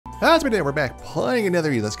That's been it. We're back playing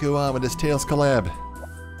another E. Let's go on with this Tales collab.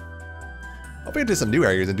 Hope we get to some new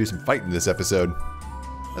areas and do some fighting this episode.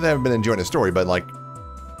 I haven't been enjoying the story, but like,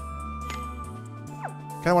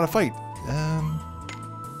 kind of want to fight.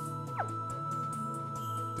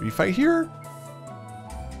 Do we fight here?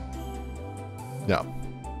 No.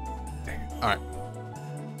 All right.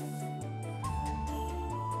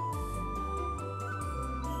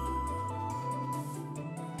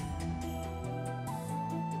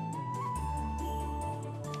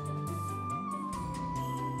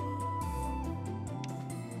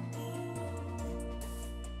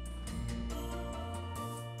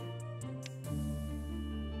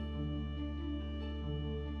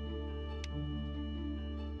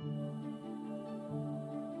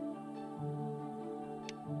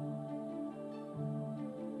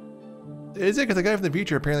 Is it? Because the guy from the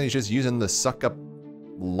future apparently is just using the suck up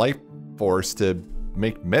life force to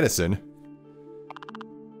make medicine.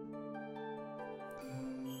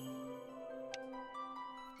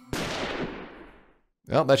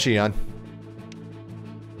 Oh, that's Xion.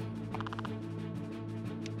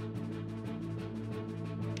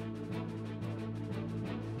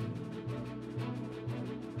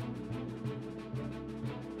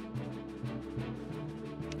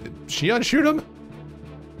 Did Xion shoot him?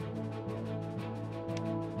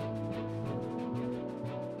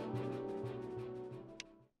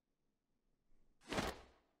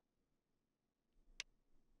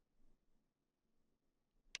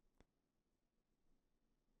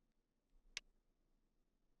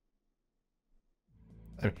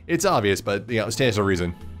 I mean, it's obvious, but you know, it stands to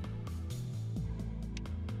reason.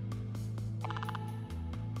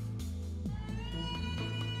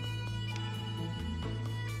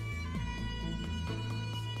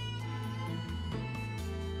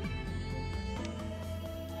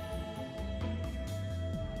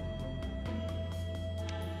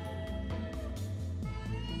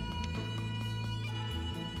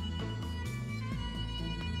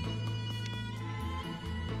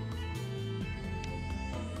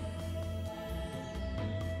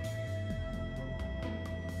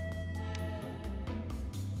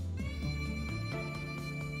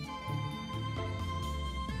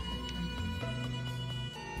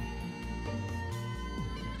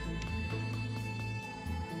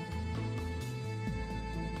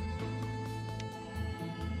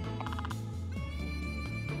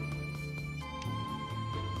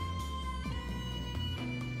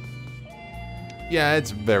 Yeah,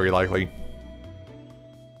 it's very likely.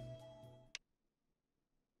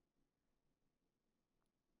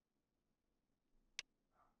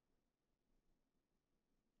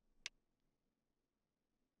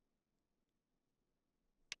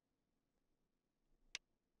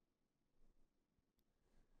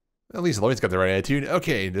 At least Lloyd's got the right attitude.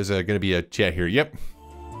 Okay, there's going to be a chat here. Yep.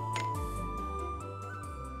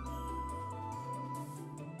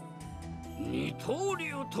 二刀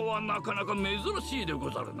流とはなかなか珍しいでご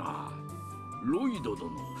ざるな。ロイド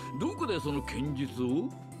殿、どこでその剣術を？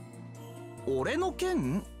俺の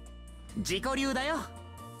剣？自己流だよ。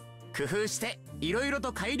工夫していろいろ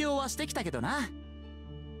と改良はしてきたけどな。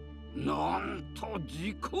なんと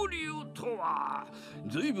自己流とは、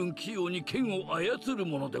ずいぶん器用に剣を操る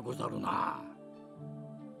ものでござるな。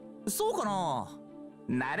そうかな。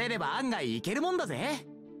慣れれば案外いけるもんだぜ。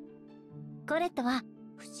コレットは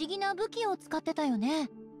不思議な武器を使ってたよね。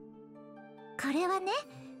これはね、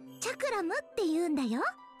チャクラムって言うんだよ。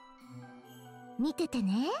見てて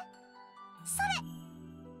ね。そ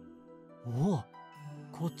れ。おお、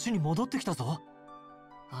こっちに戻ってきたぞ。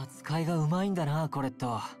扱いがうまいんだな、コレッ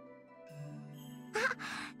ト。あ、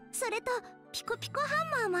それとピコピコハ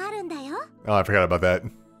ンマーもあるんだよ。Oh, I forgot about that.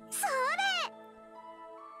 そ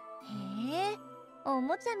れ。へえ、お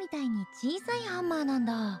もちゃみたいに小さいハンマーなん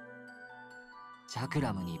だ。チャク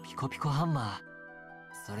ラムにピコピコハンマ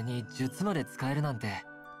ー、それに術まで使えるなんて、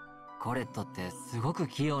コレットってすごく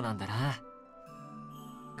器用なんだな。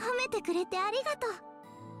褒めてくれてありがとう。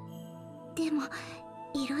でも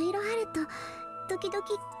いろいろあると時々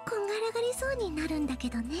こんがらがりそうになるんだけ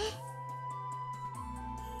どね。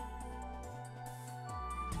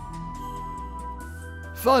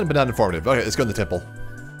Fun, but not informative. Okay, let's go in the temple.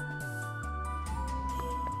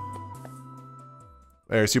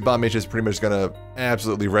 There, Subamish is pretty much gonna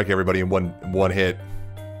absolutely wreck everybody in one hit.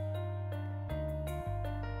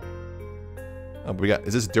 Oh, but we got,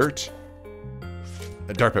 is this dirt?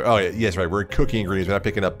 A dark pepper. Oh, yeah, yes, right. We're cooking ingredients. We're not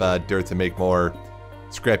picking up dirt to make more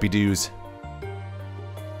scrappy doos.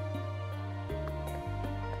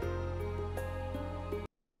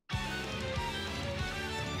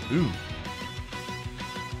 Ooh.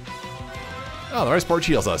 Oh, the rice port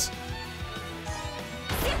heals us.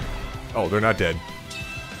 Oh, they're not dead.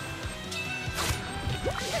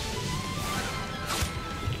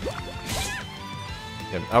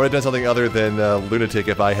 Yeah, I would have done something other than lunatic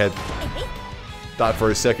if I had thought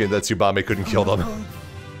for a second that Tsubame couldn't kill them.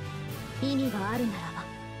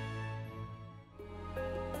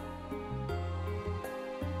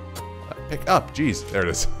 Pick up, jeez, there it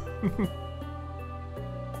is.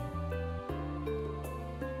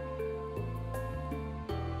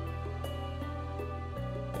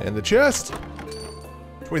 And the chest,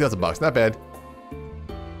 20,000 bucks, not bad.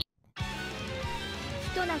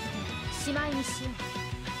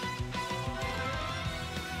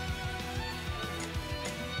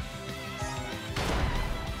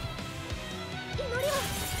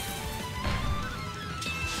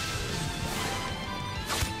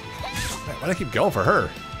 Why do I keep going for her?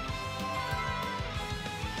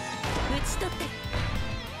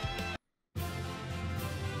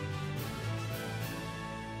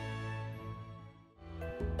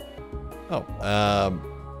 Oh,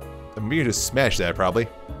 I'm gonna just smash that probably.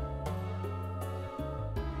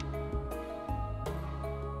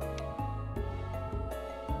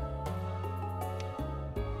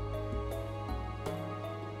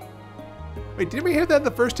 Wait, didn't we hit that in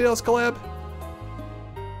the first Tales collab?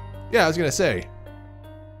 Yeah, I was gonna say.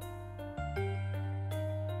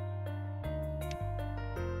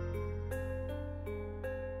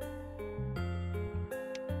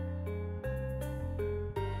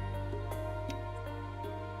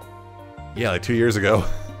 Yeah, like 2 years ago.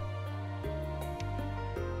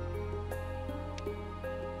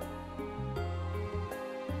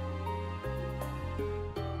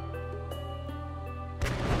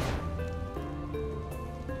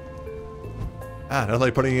 Ah, not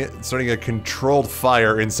like starting a controlled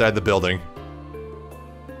fire inside the building.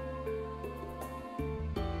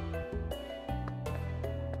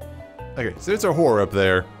 Okay, so there's a whore up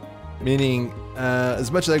there. Meaning,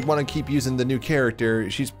 as much as I want to keep using the new character,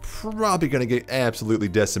 she's probably going to get absolutely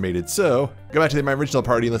decimated. So, go back to my original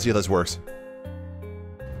party and let's see how this works.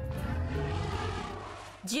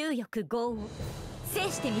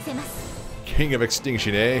 King of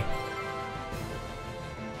Extinction, eh?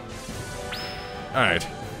 Alright.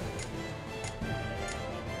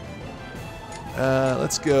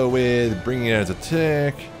 Let's go with bringing it as a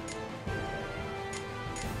tick.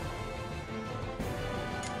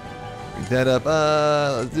 Bring that up.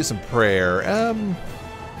 Let's do some prayer.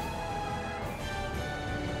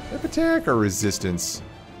 Type attack or resistance?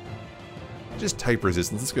 Just type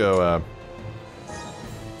resistance. Let's go,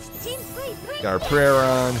 got our prayer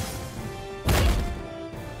on.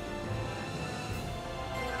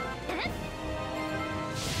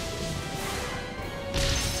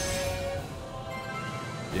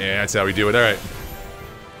 Yeah, that's how we do it. Alright.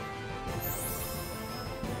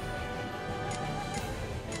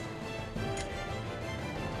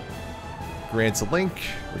 Grants a link.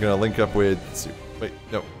 We're gonna link up with... Wait,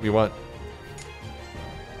 no, we want...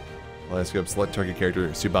 Well, let's go up, select target character,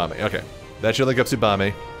 Tsubame. Okay. That should link up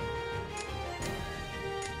Tsubame.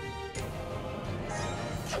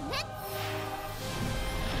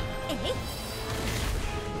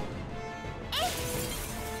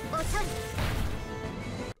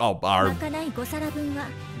 Oh,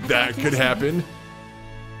 that could happen.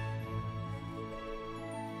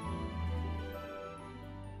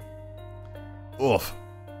 Oof.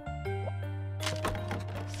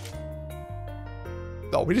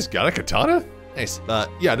 Oh, we just got a katana? Nice.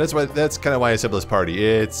 Yeah, that's kind of why I said this party.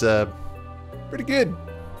 It's pretty good.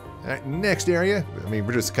 Alright, next area. I mean,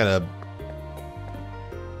 we're just kind of,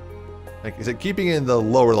 like I said, keeping in the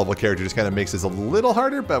lower level character just kind of makes this a little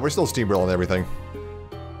harder, but we're still steamrolling everything.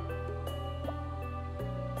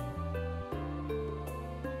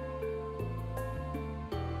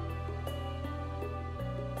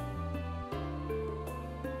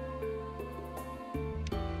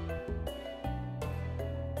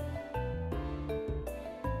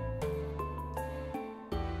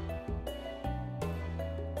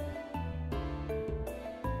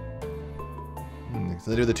 So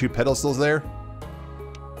they do the two pedestals there.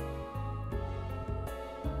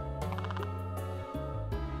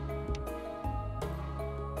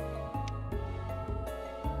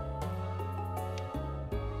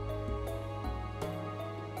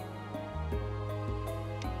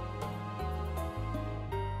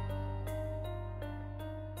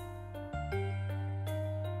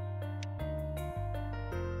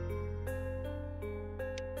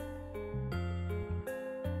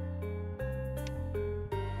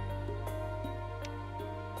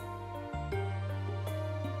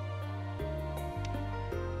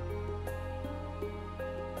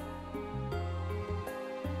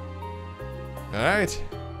 Alright.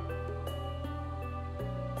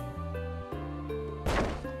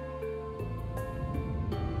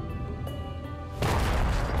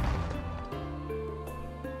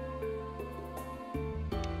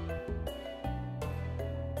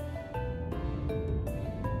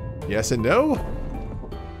 Yes and no?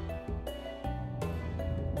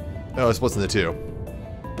 Oh, it's splits into two.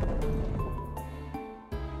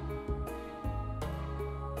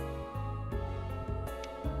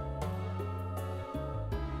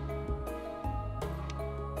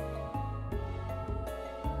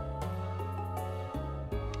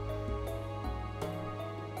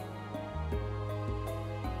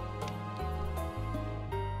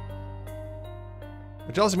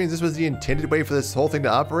 Which also means this was the intended way for this whole thing to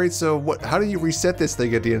operate, so what? How do you reset this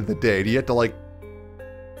thing at the end of the day? Do you have to, like,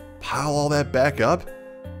 pile all that back up?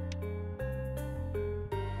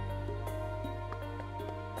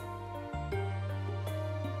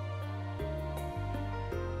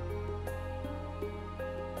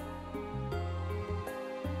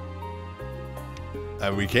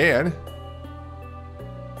 We can.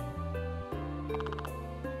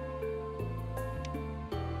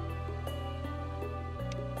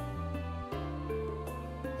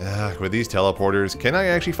 With these teleporters, can I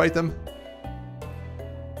actually fight them?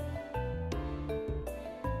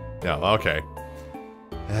 No, okay.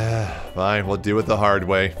 Fine, we'll do it the hard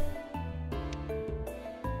way.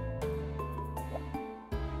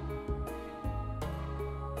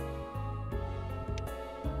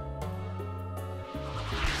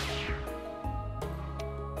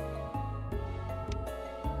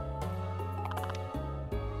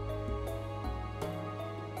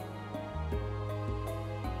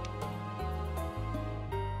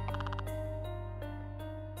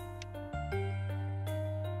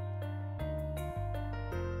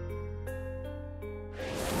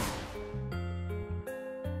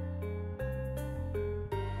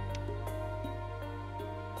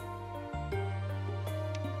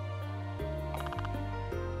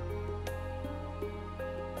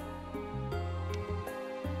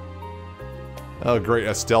 Oh great,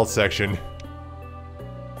 a stealth section.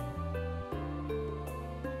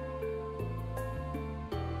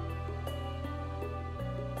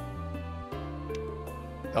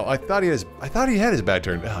 Oh, I thought he had his back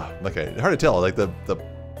turned. Oh, okay, hard to tell. Like the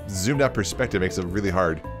zoomed out perspective makes it really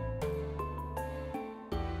hard.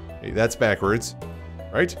 Hey, that's backwards,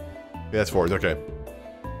 right? Yeah, that's forwards. Okay.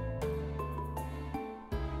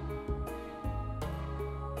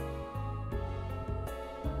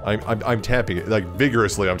 I'm tapping it, like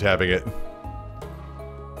vigorously I'm tapping it.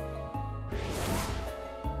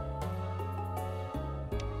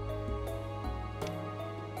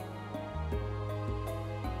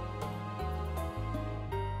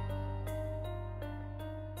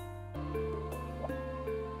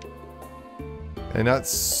 And not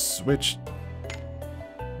switch.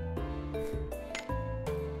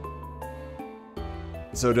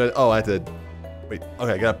 So oh, I have to wait.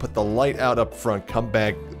 Okay, I gotta put the light out up front, come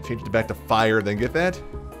back, change it back to fire, then get that?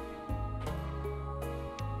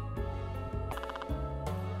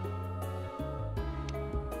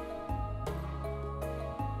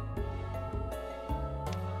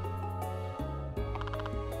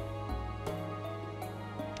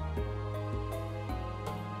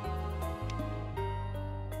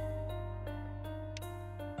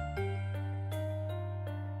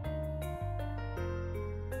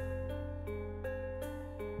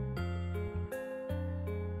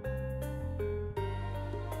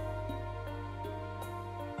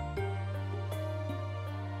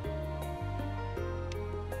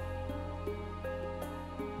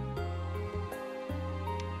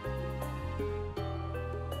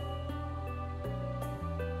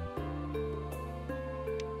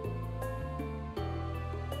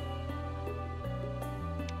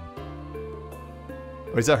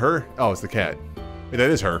 Oh, is that her? Oh, it's the cat. Wait, that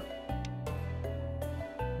is her.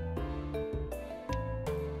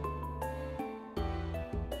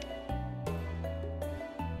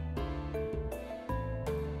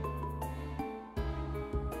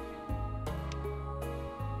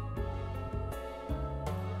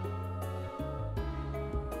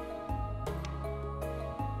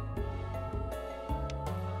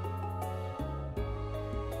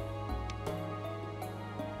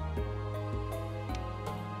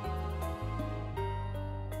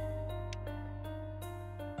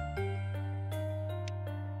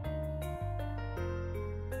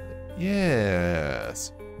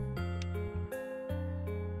 Yes.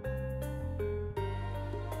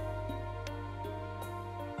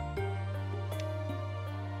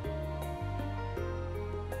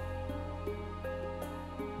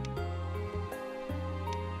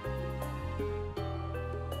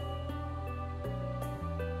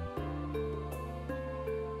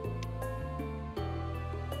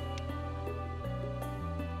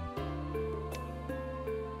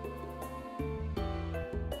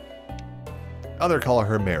 Other call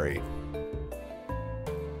her Mary.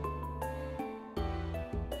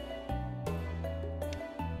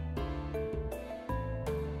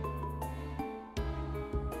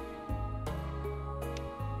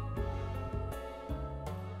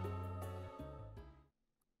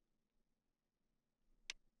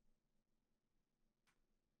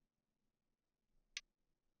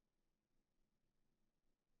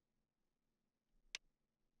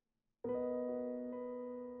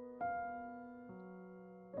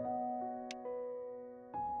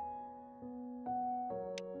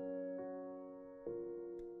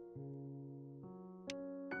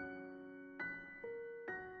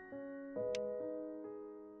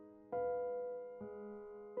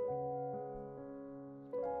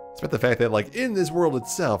 It's about the fact that, like, in this world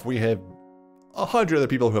itself, we have 100 other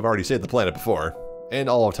people who have already saved the planet before. And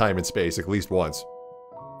all of time and space, at least once.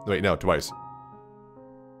 Wait, no, twice.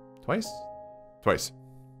 Twice? Twice.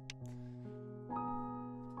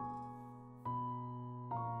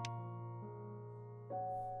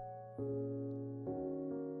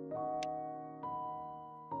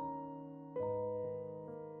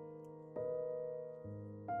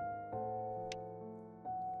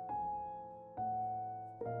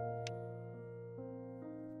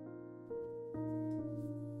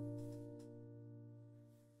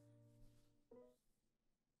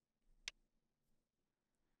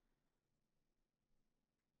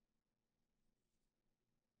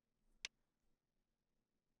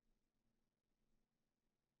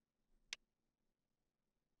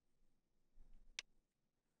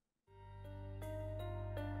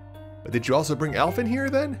 But did you also bring Alf in here,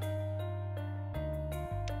 then?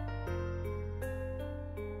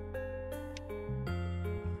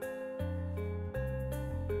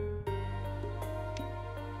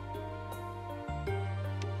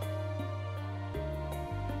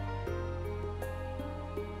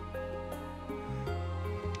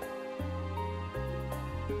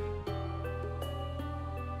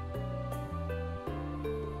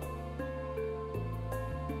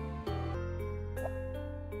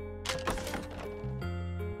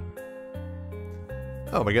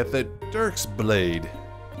 Oh, we got the Dirk's blade.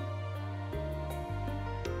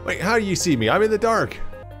 Wait, how do you see me? I'm in the dark.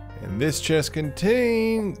 And this chest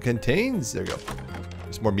contains... There we go.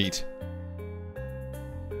 There's more meat.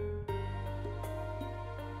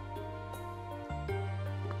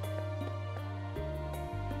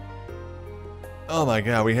 Oh my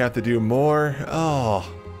god, we have to do more?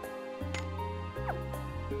 Oh.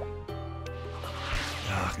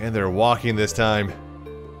 Ah, and they're walking this time.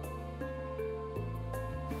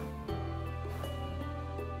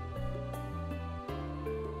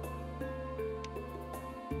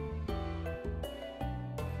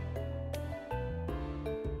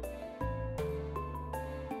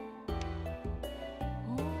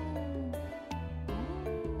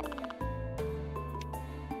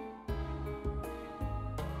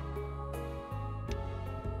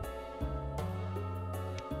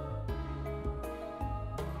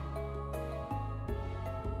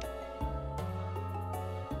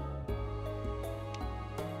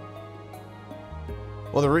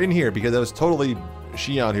 Well, they're in here because that was totally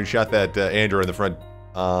Shion who shot that Andrew in the front,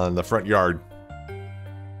 on the front yard.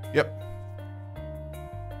 Yep.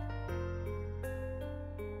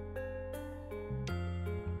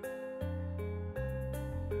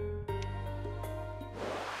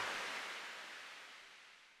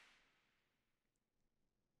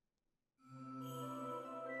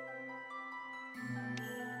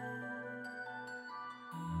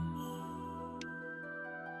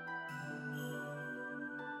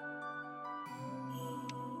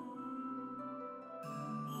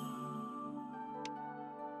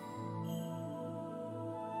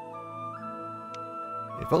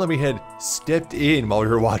 If only we had stepped in while we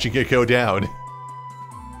were watching it go down.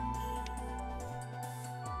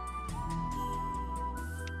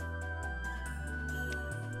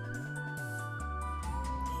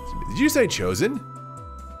 Did you say chosen?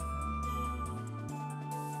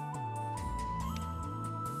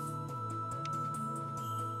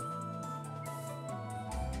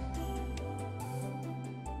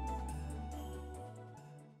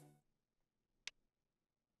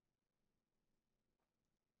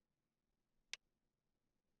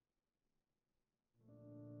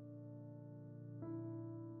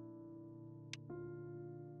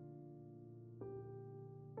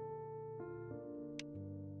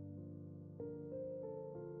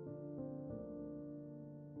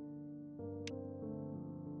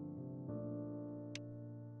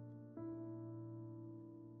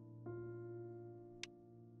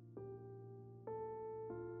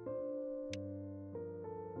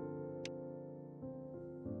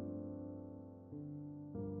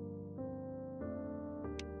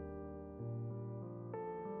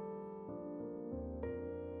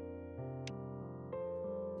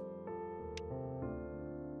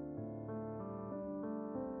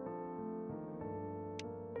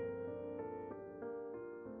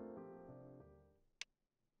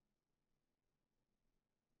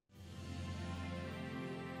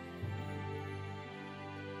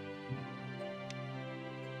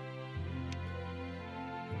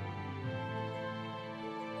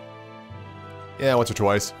 Yeah, once or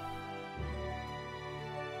twice.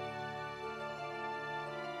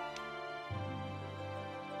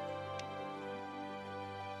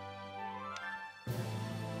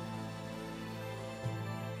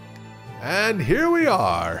 And here we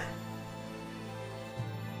are.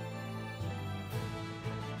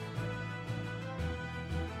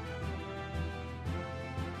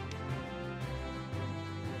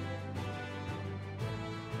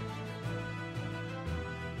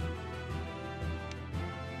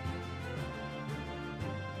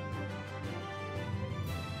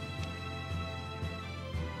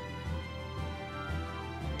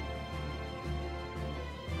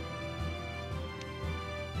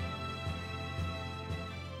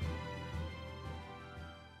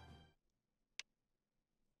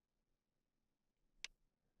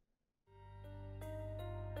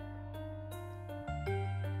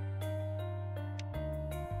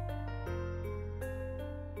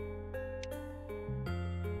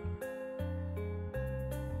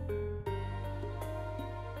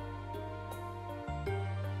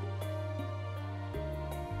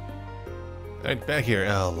 Alright, back here.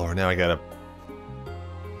 Oh, Lord, now I gotta...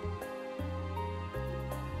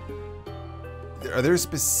 Are there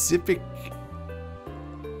specific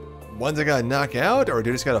ones I gotta knock out, or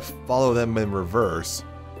do I just gotta follow them in reverse?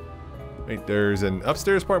 Wait, there's an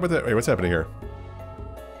upstairs part with it? Wait, what's happening here?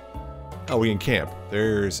 Oh, we can camp.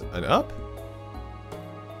 There's an up?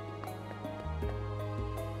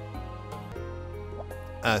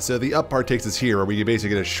 So the up part takes us here, where we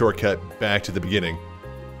basically get a shortcut back to the beginning.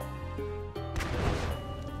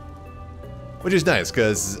 Which is nice,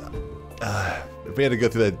 because if we had to go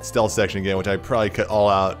through that stealth section again, which I'd probably cut all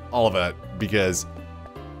of it, because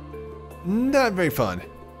not very fun.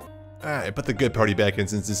 Alright, put the good party back in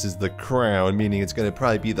since this is the crown, meaning it's going to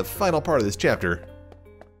probably be the final part of this chapter.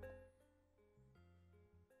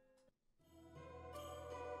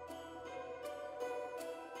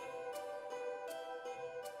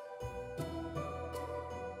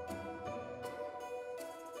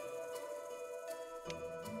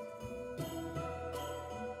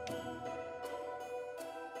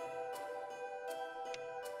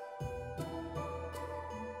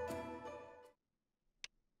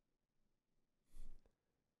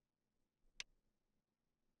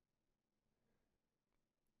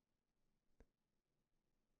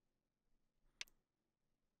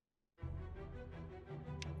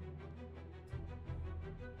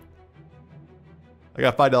 I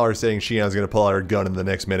got $5 saying Shion's gonna pull out her gun in the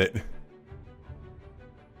next minute.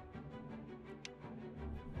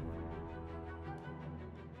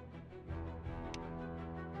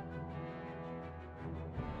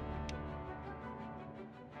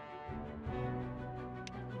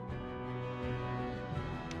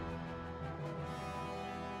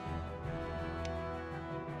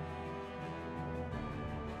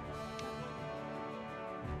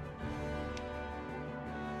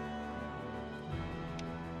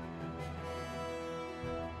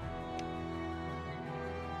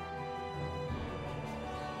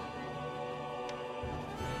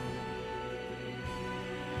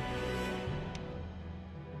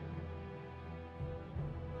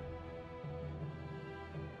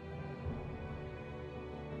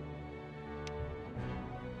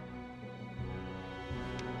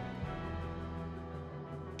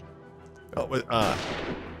 Oh,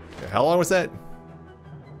 how long was that?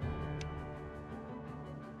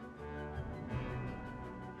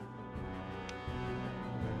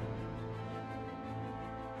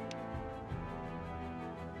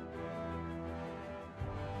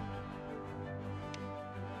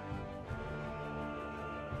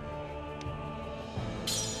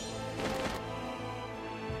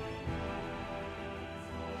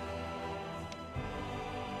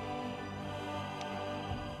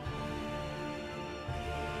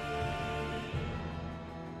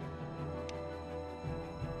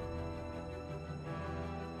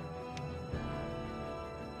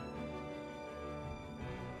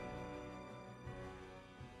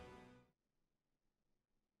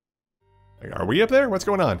 Are we up there? What's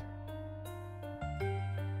going on?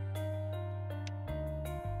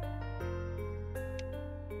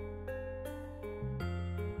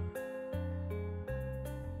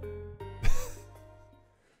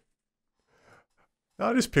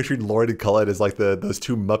 I just pictured Lloyd and Colette as like those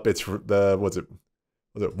two Muppets. Was it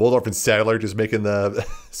Waldorf and Sadler just making the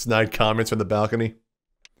snide comments from the balcony?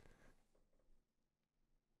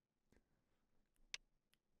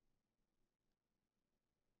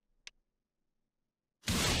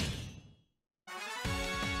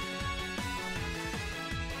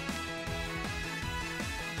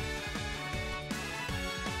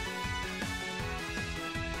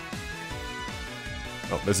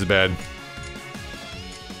 Oh, this is bad.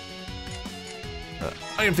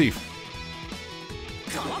 I am thief.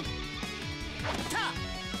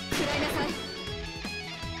 食らいなさい。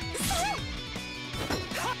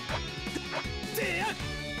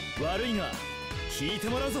悪いが引いて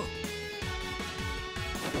もらうぞ。こ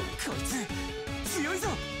いつ強いぞ。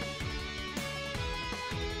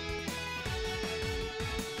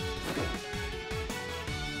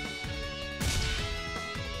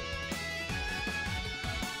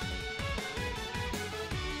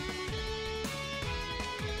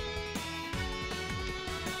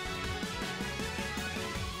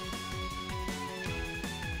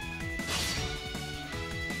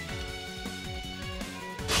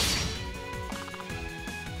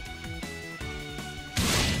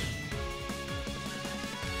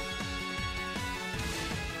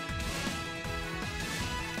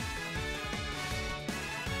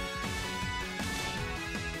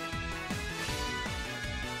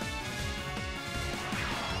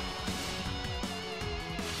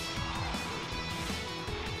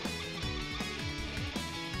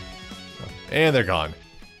And they're gone.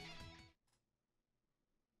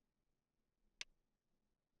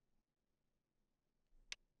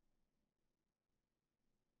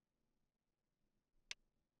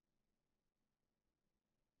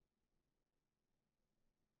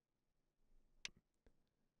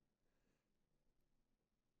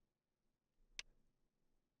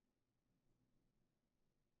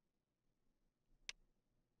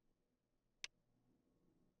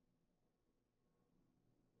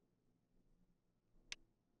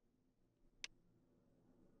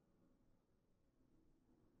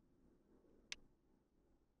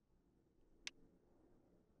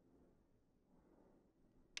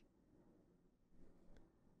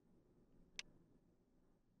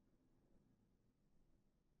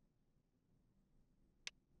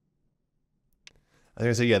 I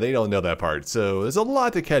was gonna say, yeah, they don't know that part, so there's a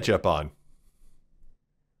lot to catch up on.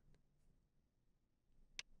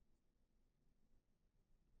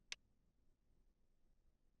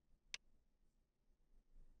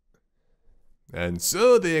 And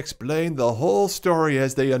so they explained the whole story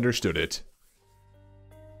as they understood it.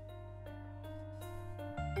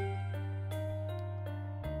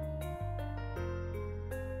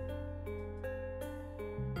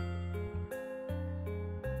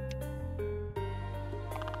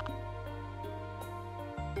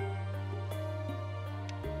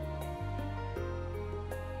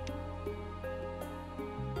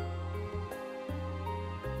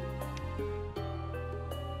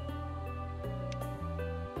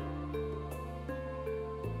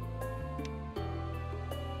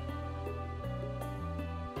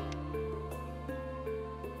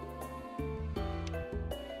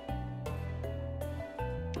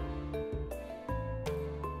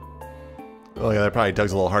 Oh yeah, that probably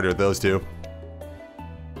tugs a little harder with those two.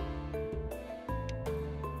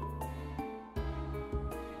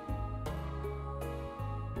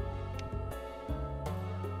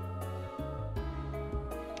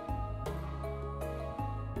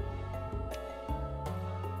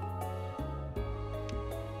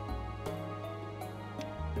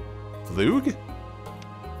 Flug?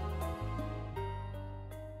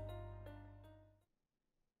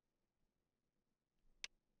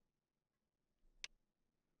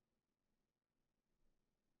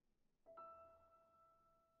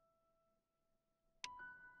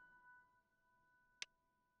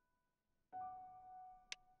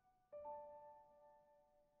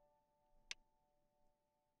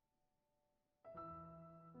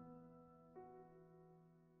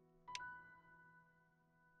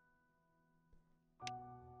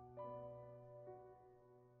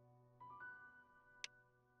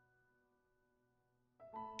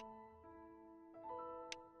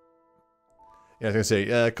 Yeah, I was gonna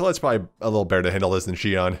say, Colette's probably a little better to handle this than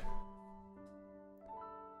Shion.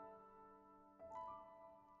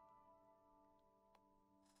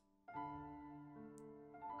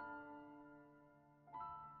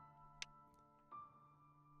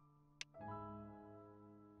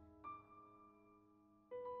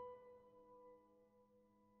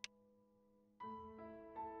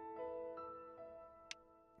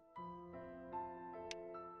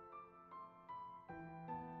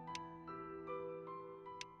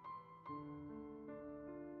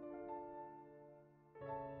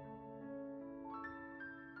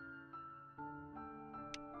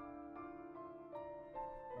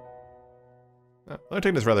 They're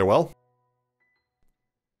taking this rather well.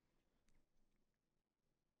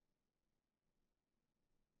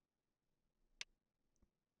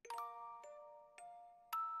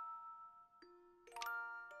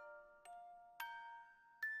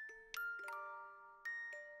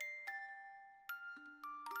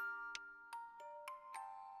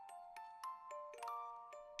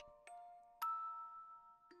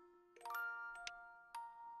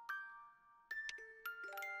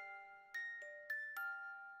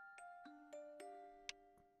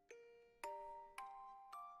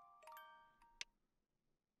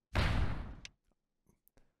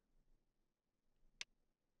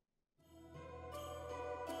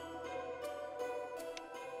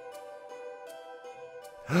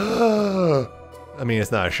 I mean,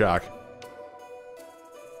 it's not a shock.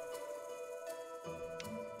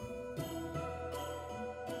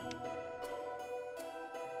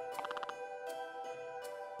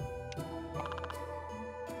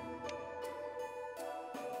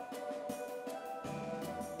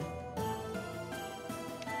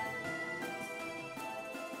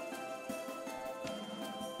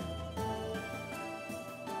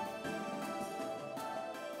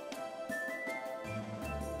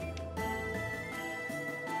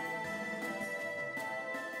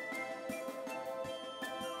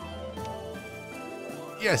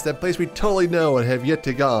 Yes, that place we totally know and have yet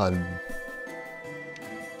to gone.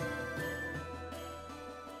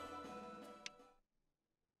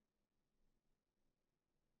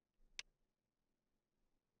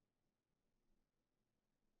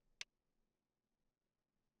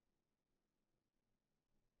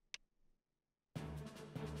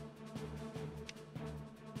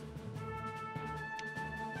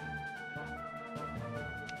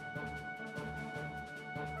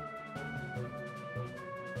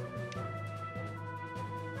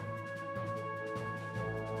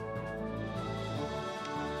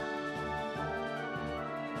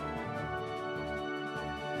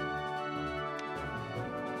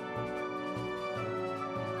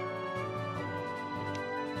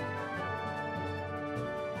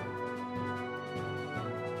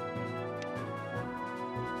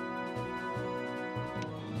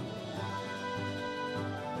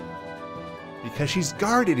 Because she's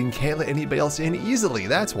guarded and can't let anybody else in easily,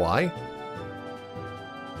 that's why.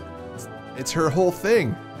 It's her whole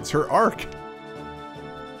thing. It's her arc.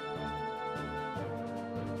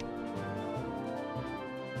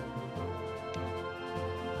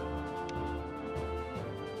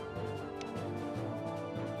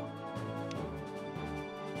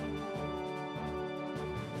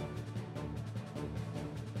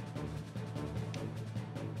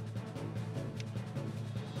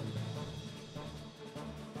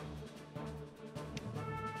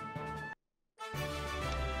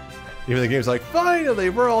 Even the game's like, finally,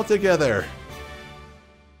 we're all together.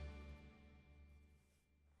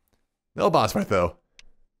 No boss fight, though.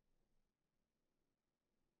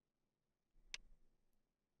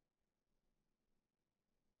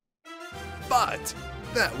 But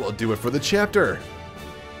that will do it for the chapter.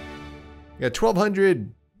 We got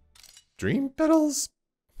 1,200 dream petals?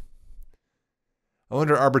 I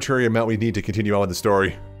wonder arbitrary amount we need to continue on with the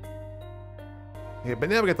story. Okay, but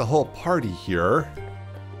now we got the whole party here.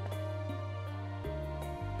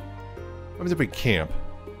 What happens if we camp?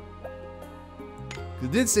 It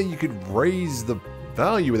did say you could raise the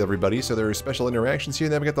value with everybody, so there are special interactions here.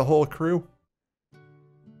 Now we got the whole crew.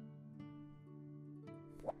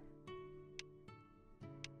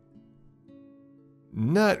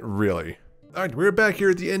 Not really. Alright, we're back here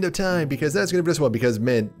at the end of time, because that's gonna be this one, because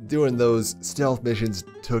man, doing those stealth missions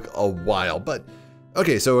took a while. But,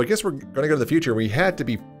 okay, so I guess we're gonna go to the future. We had to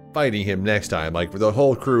be fighting him next time. Like, the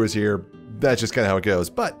whole crew is here. That's just kinda how it goes.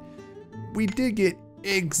 But we did get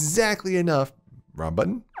exactly enough. Wrong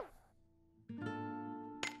button.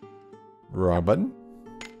 Wrong button.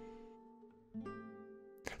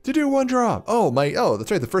 To do one draw. Oh,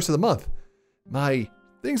 that's right, the first of the month. My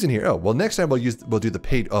thing's in here. Oh, well, next time we'll do the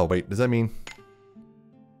paid. Oh, wait, does that mean?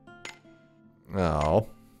 Oh.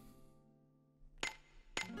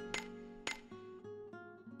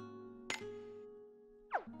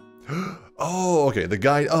 Oh, okay, the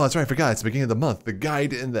guide. Oh, that's right, I forgot. It's the beginning of the month. The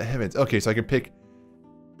guide in the heavens. Okay, so I can pick.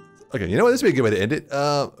 Okay, you know what? This would be a good way to end it.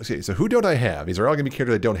 Okay, so who don't I have? These are all going to be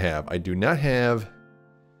characters I don't have. I do not have.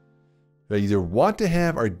 I either want to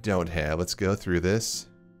have or don't have. Let's go through this.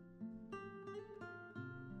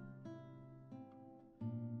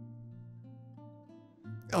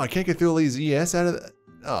 Oh, I can't get through all these ES out of the.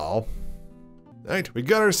 Oh. Alright, we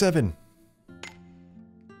got our 7.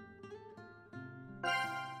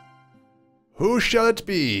 Who shall it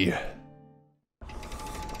be?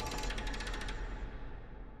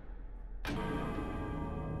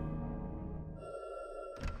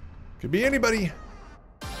 Could be anybody.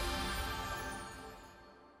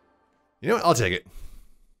 You know what? I'll take it.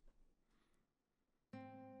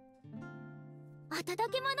 お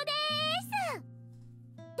届け物です。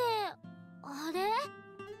ってあれ？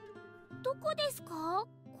どこですか？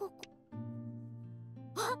ここ。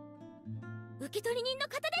あ、受け取り人の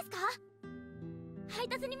方ですか？配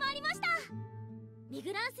達に回りました。ミ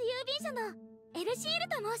グランス郵便社のエルシール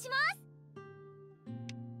と申します。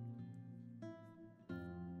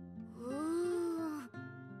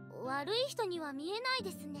悪い人には見えない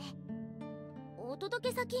ですね。お届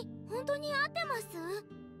け先本当に合ってます？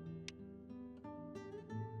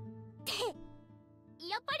って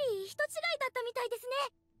やっっぱり人違いだったみたいですね。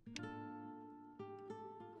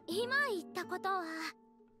今言ったことは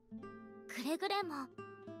くれぐれも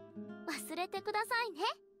忘れてくださいね。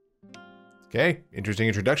 Okay, interesting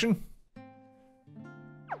introduction.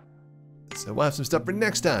 So we'll have some stuff for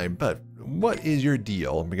next time, but what is your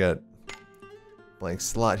deal? We got blank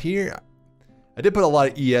slot here. I did put a lot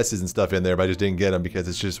of ESs and stuff in there, but I just didn't get them because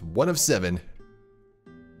it's just 1 of 7.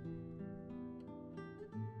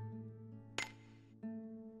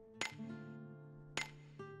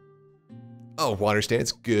 Oh, water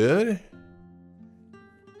stance, good.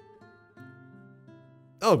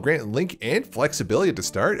 Oh, grant link and flexibility at the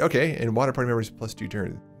start. Okay, and water party members +2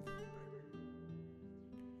 turns.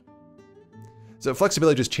 So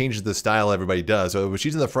flexibility just changes the style everybody does. So if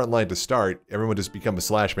she's in the front line to start, everyone just become a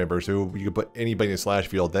slash member. So you can put anybody in a slash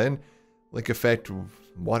field. Then link effect,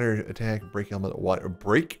 water attack, break element, water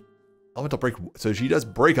break, elemental break. So she does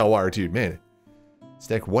break on water too. Man,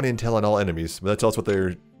 stack 1 intel on all enemies. Will that tell us what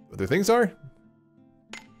their things are?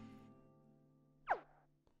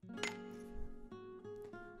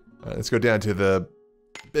 Alright, let's go down to the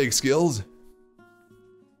big skills.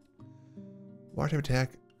 Water type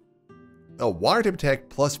attack. Oh, water type attack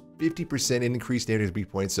plus 50% increased damage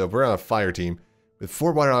weak points. So if we're on a fire team with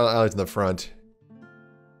 4 water allies in the front.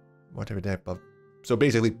 Water type attack buff. So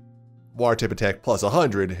basically, water type attack plus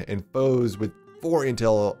 100, and foes with 4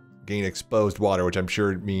 intel gain exposed water, which I'm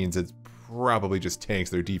sure means it's probably just tanks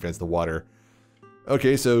their defense to water.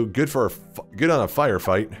 Okay, so good for good on a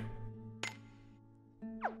firefight.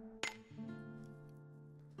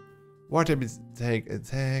 Water type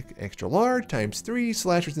attack extra large times 3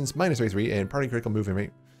 slash resistance -23 and party critical movement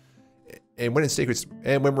rate. And when in sacred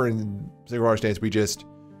when we're in sacred water stance, we just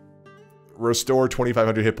restore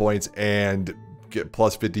 2,500 hit points and get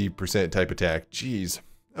plus 50% type attack. Jeez.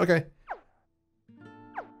 Okay.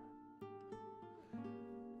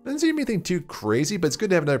 Doesn't seem anything too crazy, but it's good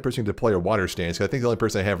to have another person to deploy a water stance. 'Cause I think the only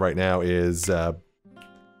person I have right now is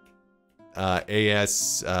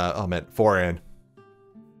Foran.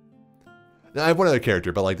 Now, I have one other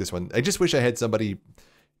character, but like this one. I just wish I had somebody,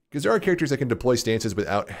 because there are characters that can deploy stances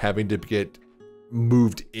without having to get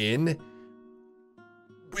moved in,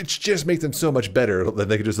 which just makes them so much better that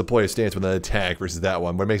they can just deploy a stance with an attack versus that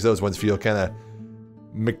one, what makes those ones feel kind of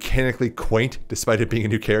mechanically quaint despite it being a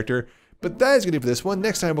new character. But that is going to do for this one.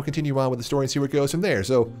 Next time we'll continue on with the story and see where it goes from there.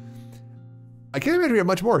 So I can't imagine we have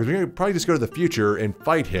much more, because we're going to probably just go to the future and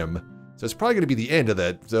fight him. So it's probably going to be the end of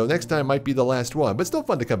that. So next time might be the last one. But still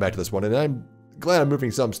fun to come back to this one. And I'm glad I'm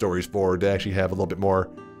moving some stories forward to actually have a little bit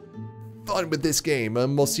more fun with this game.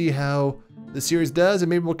 We'll see how the series does. And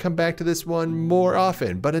maybe we'll come back to this one more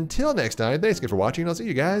often. But until next time, thanks again for watching. And I'll see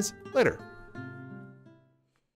you guys later.